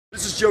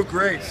This is Joe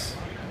Grace,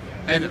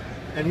 and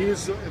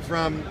he's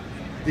from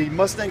the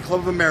Mustang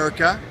Club of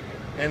America.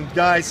 And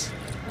guys,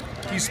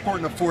 he's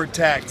sporting a Ford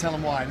tag. Tell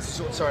him why.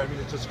 Sorry, I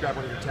mean to just grab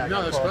one of your tags.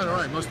 No, that's quite all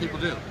right. Most people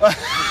do. Okay.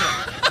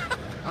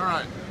 All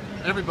right,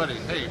 everybody.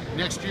 Hey,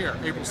 next year,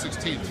 April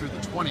 16th through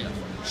the 20th,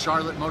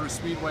 Charlotte Motor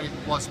Speedway,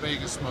 Las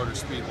Vegas Motor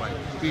Speedway,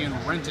 being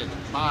rented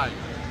by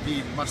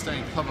the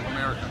Mustang Club of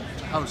America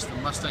to host the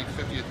Mustang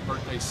 50th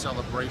birthday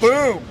celebration.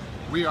 Boom!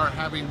 We are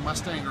having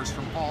Mustangers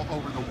from all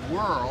over the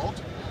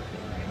world.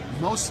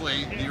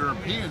 Mostly the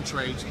European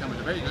trades coming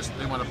to Vegas.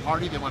 They want to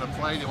party, they want to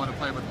play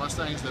with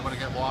Mustangs, they want to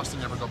get lost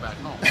and never go back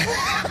home.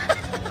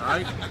 All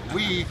right?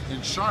 We,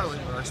 in Charlotte,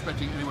 are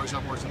expecting anywhere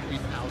upwards of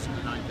 8,000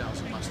 to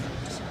 9,000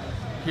 Mustangs.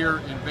 Here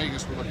in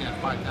Vegas, we're looking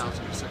at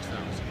 5,000 to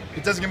 6,000.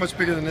 It doesn't get much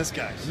bigger than this,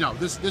 guys. No,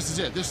 this is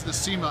it. This is the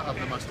SEMA of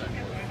the Mustang.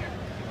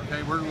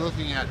 Okay, we're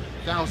looking at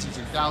thousands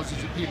and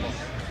thousands of people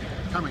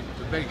coming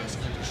to Vegas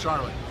and to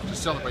Charlotte to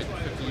celebrate the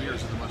 50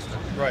 years of the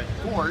Mustang. Right.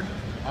 Ford,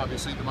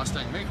 obviously the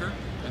Mustang maker,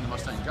 and the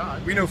Mustang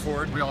God. We know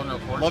Ford. We all know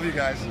Ford. Love you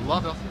guys.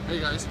 Love it. Hey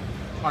guys,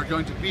 are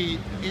going to be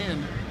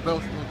in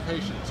both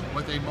locations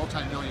with a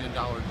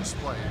multi-million-dollar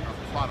display of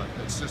product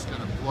that's just going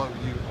to blow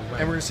you away.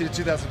 And we're going to see the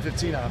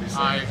 2015,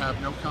 obviously. I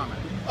have no comment.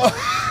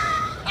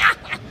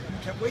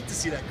 Can't wait to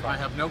see that car. I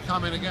have no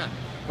comment again.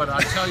 But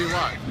I tell you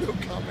what, no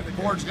comment again.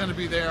 Ford's going to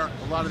be there.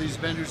 A lot of these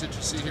vendors that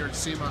you see here at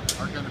SEMA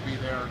are going to be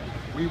there.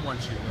 We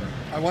want you there.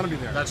 I want to be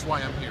there. That's why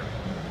I'm here.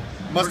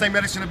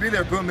 MustangMedics going to be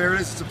there. Boom, there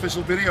it is. It's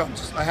official video.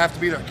 I have to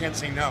be there. I can't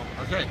say no.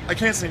 Okay. I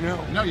can't say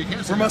no. No, you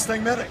can't say We're no.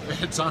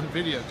 MustangMedic. It's on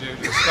video, dude.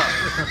 It's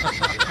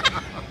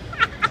stuff.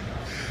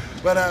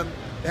 But,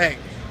 hey,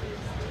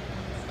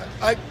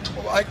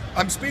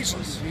 I'm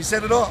speechless. You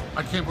said it all.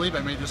 I can't believe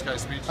I made this guy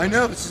speechless. I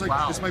know. This is like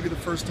wow. This might be the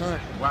first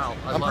time. Wow.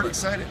 I'm pretty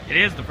excited. It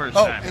is the first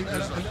time.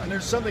 And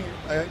there's something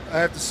I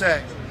have to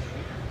say.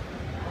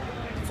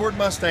 The Ford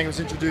Mustang was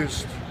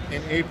introduced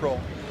in April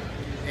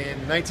in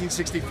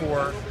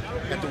 1964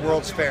 at the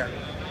World's Fair,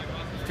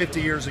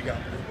 50 years ago.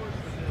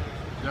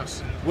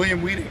 Yes.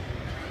 William Wheating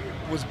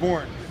was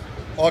born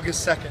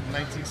August 2nd,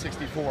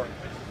 1964.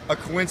 A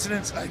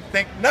coincidence? I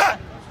think not.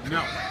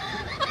 No.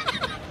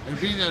 And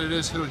being that it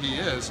is who he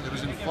is, it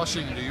was in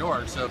Flushing, New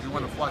York, so if you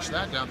want to flush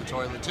that down the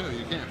toilet too,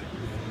 you can.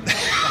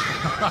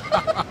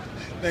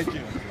 Thank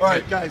you. All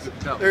right, guys,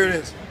 there it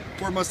is.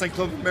 Ford Mustang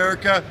Club of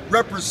America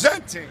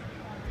representing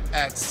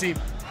at SEMA.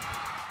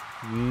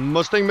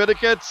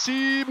 MustangMedic at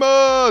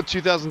SEMA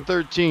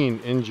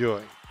 2013.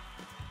 Enjoy.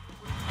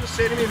 Just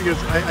say to me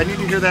because I need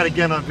to hear that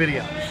again on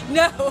video.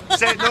 No.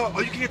 Say no.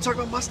 Oh, you can't talk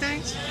about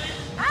Mustangs.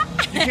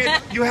 You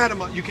can't. You had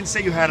a. You can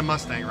say you had a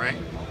Mustang, right?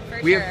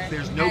 For we sure. have.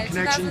 There's no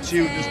connection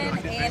to. There's no,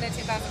 and a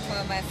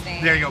 2012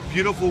 Mustang. There you go.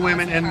 Beautiful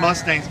women and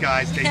Mustangs,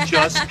 guys. They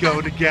just go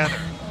together.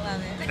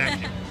 Love it.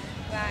 Thank you.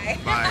 Bye.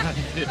 Bye.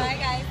 Bye,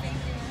 guys. Thank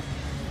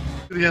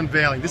you. The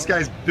unveiling. This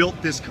guy's built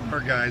this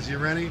car, guys. You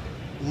ready?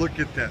 Look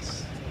at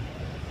this.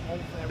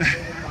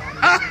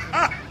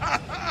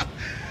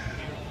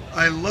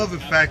 I love the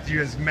fact you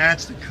guys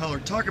match the color.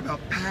 Talk about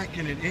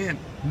packing it in.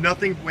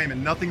 Nothing, wait a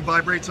minute, nothing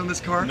vibrates on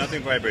this car?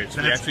 Nothing vibrates.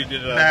 We actually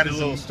did a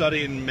little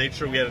study and made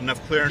sure we had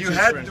enough clearance. You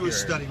had to do a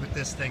study with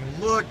this thing.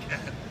 Look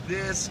at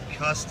this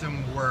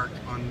custom work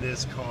on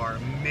this car.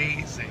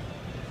 Amazing.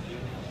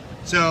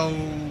 So,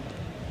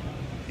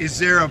 is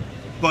there a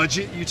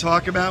budget you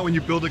talk about when you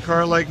build a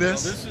car like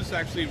this? Well, this is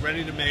actually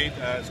ready to make.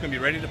 It's going to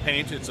be ready to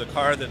paint. It's a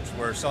car that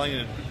we're selling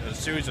in a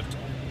series of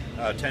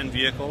 10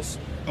 vehicles.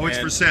 Oh, it's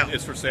for sale.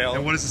 It's for sale.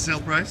 And what is the sale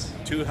price?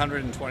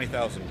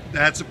 $220,000.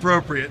 That's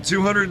appropriate.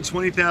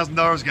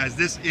 $220,000, guys.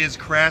 This is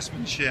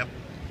craftsmanship.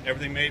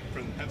 Everything made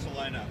from the pencil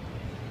line up.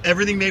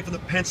 Everything made from the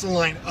pencil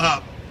line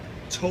up.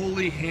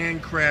 Totally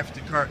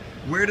handcrafted car.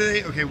 Where do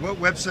they? Okay, what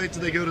website do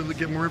they go to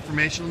get more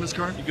information on this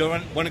car? You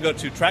want to go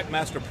to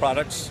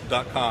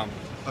trackmasterproducts.com.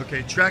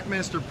 Okay,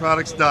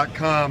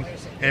 trackmasterproducts.com,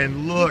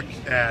 and look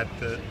at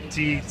the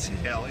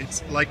detail.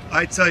 It's like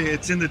I tell you,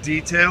 it's in the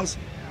details.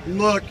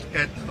 Look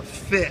at the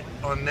fit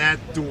on that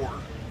door.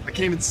 I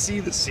can't even see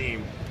the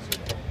seam.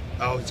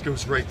 Oh, it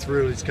goes right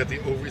through. It's got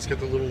the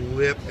little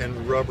lip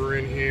and rubber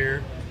in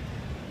here.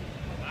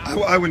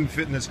 I wouldn't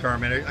fit in this car,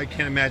 man. I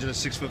can't imagine a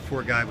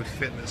 6'4" guy would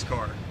fit in this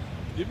car.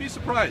 You'd be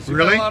surprised. You've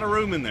Really? got a lot of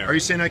room in there. Are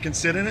you saying I can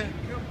sit in it?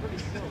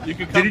 You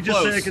can come Did he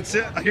just say I could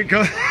sit? I could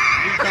go. You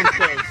can come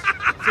close.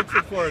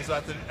 6'4" is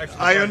not the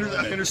extra. I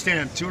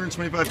understand.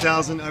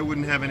 225,000. I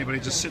wouldn't have anybody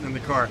just sitting in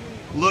the car.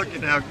 Look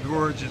at how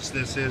gorgeous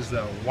this is,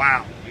 though.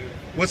 Wow.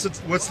 What's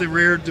the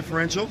rear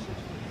differential?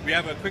 We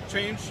have a quick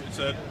change. It's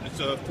a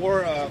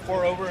four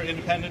over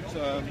independent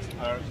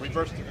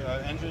reverse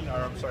engine.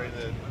 Or I'm sorry,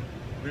 the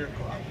rear.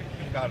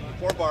 God,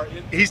 4-bar.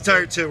 He's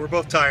tired too. We're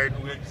both tired.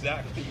 We're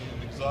exactly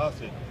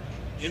exhausted.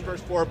 Inverse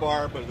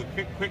 4-bar, but with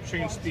a quick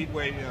change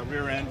speedway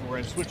rear end. We're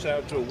going to switch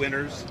out to a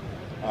Winners.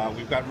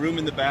 We've got room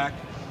in the back.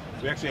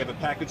 We actually have a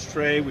package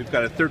tray. We've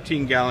got a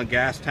 13-gallon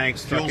gas tank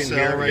stuck in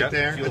here. Right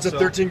there. It's a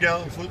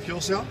 13-gallon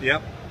fuel cell?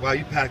 Yep. Wow,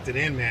 you packed it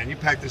in, man. You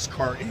packed this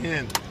car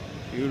in.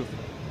 Beautiful.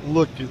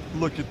 Look at.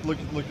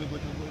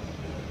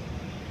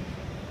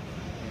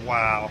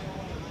 Wow.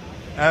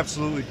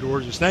 Absolutely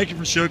gorgeous. Thank you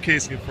for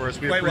showcasing it for us.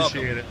 We Quite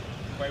appreciate welcome. it.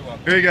 Quite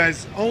welcome. Here you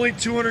guys, only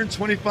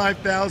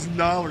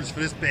 $225,000 for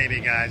this baby,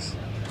 guys.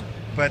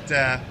 But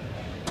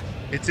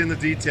it's in the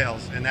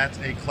details, and that's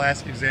a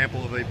classic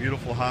example of a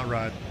beautiful hot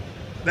rod.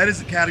 That is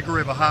the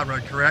category of a hot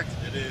rod, correct?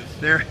 It is.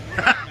 There.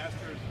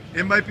 Masters,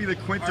 It might be the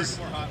hardcore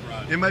hot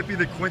rod. It might be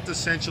the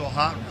quintessential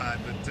hot rod,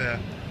 but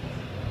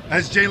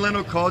has Jay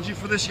Leno called you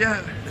for this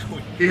yet?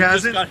 He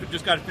hasn't.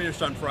 Just got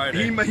finished on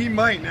Friday. He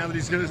might now that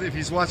he's gonna. If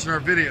he's watching our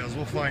videos,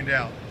 we'll find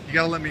out. You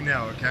gotta let me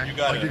know, okay? You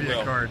got I'll it, give you I a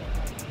will. card.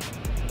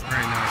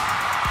 Very nice.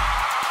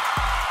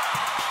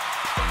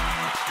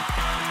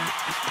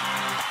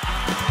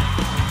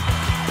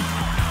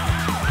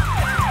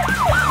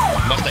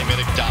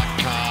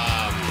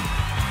 MustangMedic.com.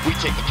 We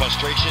take the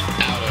frustration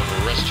out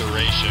of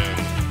restoration.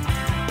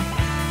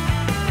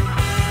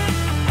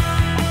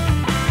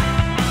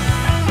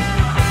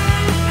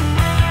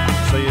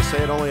 So you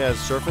say it only has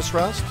surface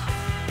rust?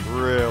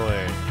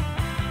 Really?